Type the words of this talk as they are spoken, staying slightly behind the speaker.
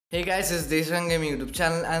Hey guys, it's Deshan Gaming YouTube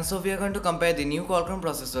channel, and so we are going to compare the new Qualcomm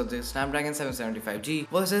processor, the Snapdragon 775G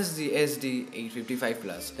versus the sd855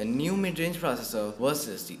 Plus, the new mid-range processor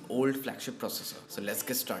versus the old flagship processor. So let's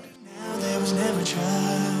get started. Now there was never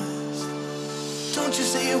trust. Don't you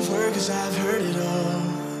say a word, cause I've heard it all.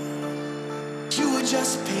 You were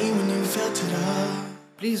just pain when you felt it all.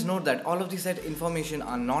 Please note that all of the said information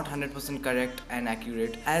are not 100% correct and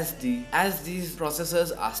accurate as these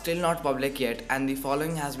processors are still not public yet, and the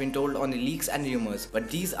following has been told on the leaks and rumors,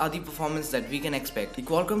 but these are the performance that we can expect. The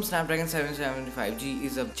Qualcomm Snapdragon 775G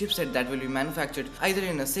is a chipset that will be manufactured either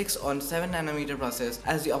in a 6 or 7nm process,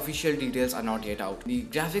 as the official details are not yet out. The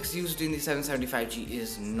graphics used in the 775G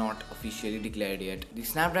is not officially declared yet. The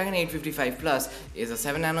Snapdragon 855 Plus is a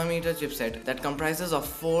 7nm chipset that comprises of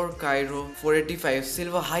 4 Kryo 485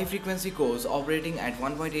 silver high-frequency cores operating at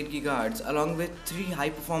 1.8 GHz, along with 3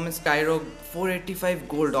 high-performance Kryo 485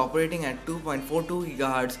 Gold operating at 2.42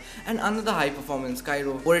 GHz and another high-performance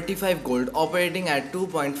Kryo 485 Gold operating at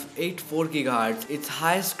 2.84 GHz. Its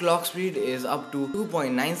highest clock speed is up to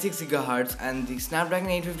 2.96 GHz, and the Snapdragon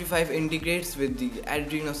 855 integrates with the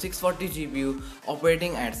Adreno 640 GPU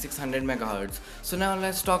operating at 600 MHz. So now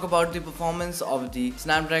let's talk about the performance of the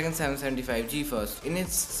Snapdragon 775G first. In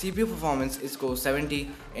its CPU performance, it scores 70.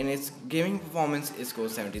 In its gaming performance, it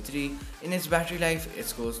scores 73. In its battery life, it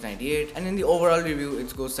scores 98. And in the overall review, it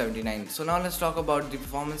scores 79. So now let's talk about the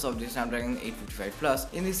performance of the Snapdragon 855 Plus.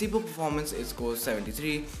 In the CPU performance, it scores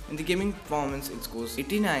 73. In the gaming performance, it scores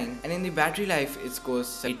 89. And in the battery life, it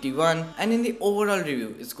scores 81. And in the overall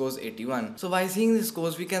review, it scores 81. So by seeing the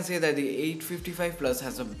scores, we can say that the 855 Plus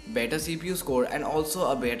has a better CPU score and also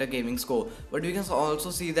a better gaming score. But we can also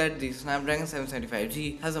see that the Snapdragon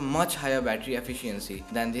 775G has a much higher battery efficiency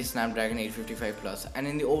than the Snapdragon 855 Plus, and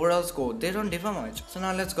in the overall score they don't differ much. So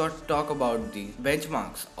now let's talk about the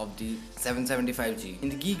benchmarks of the 775G. In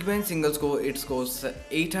the Geekbench single score, it scores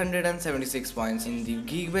 876 points. In the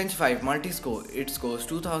Geekbench 5 multi score, it scores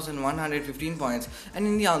 2115 points, and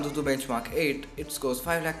in the ANTUTU benchmark 8, it scores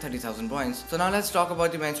 5,30,000 points. So now let's talk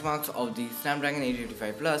about the benchmarks of the Snapdragon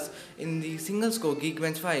 855 Plus. In the single score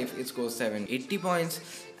Geekbench 5, it scores 780 points,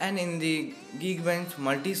 and in the Geekbench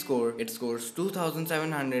multi-score, it scores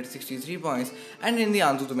 2,763 points, and in the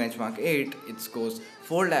ANTUTU benchmark 8, it scores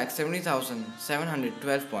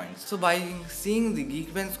 4,70,712 points. So by seeing the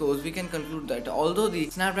Geekbench scores, we can conclude that although the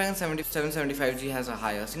Snapdragon 775G has a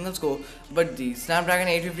higher single score, but the Snapdragon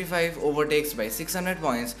 855 overtakes by 600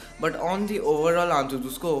 points. But on the overall ANTUTU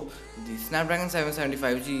score, the Snapdragon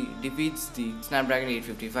 775G defeats the Snapdragon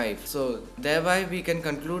 855. So thereby we can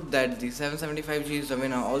conclude that the 775G is the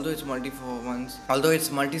winner, although its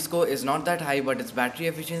multi-score is not that high, but its battery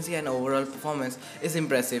efficiency and overall performance is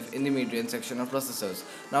impressive in the mid-range section of processors.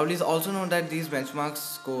 Now please also note that these benchmark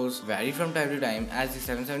scores vary from time to time, as the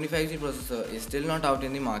 775G processor is still not out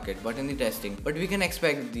in the market but in the testing. But we can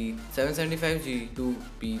expect the 775G to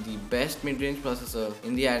be the best mid-range processor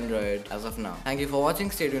in the Android as of now. Thank you for watching.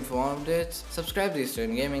 Stay tuned for more updates. Subscribe to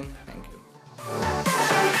Deshan Gaming. Thank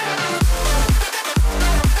you.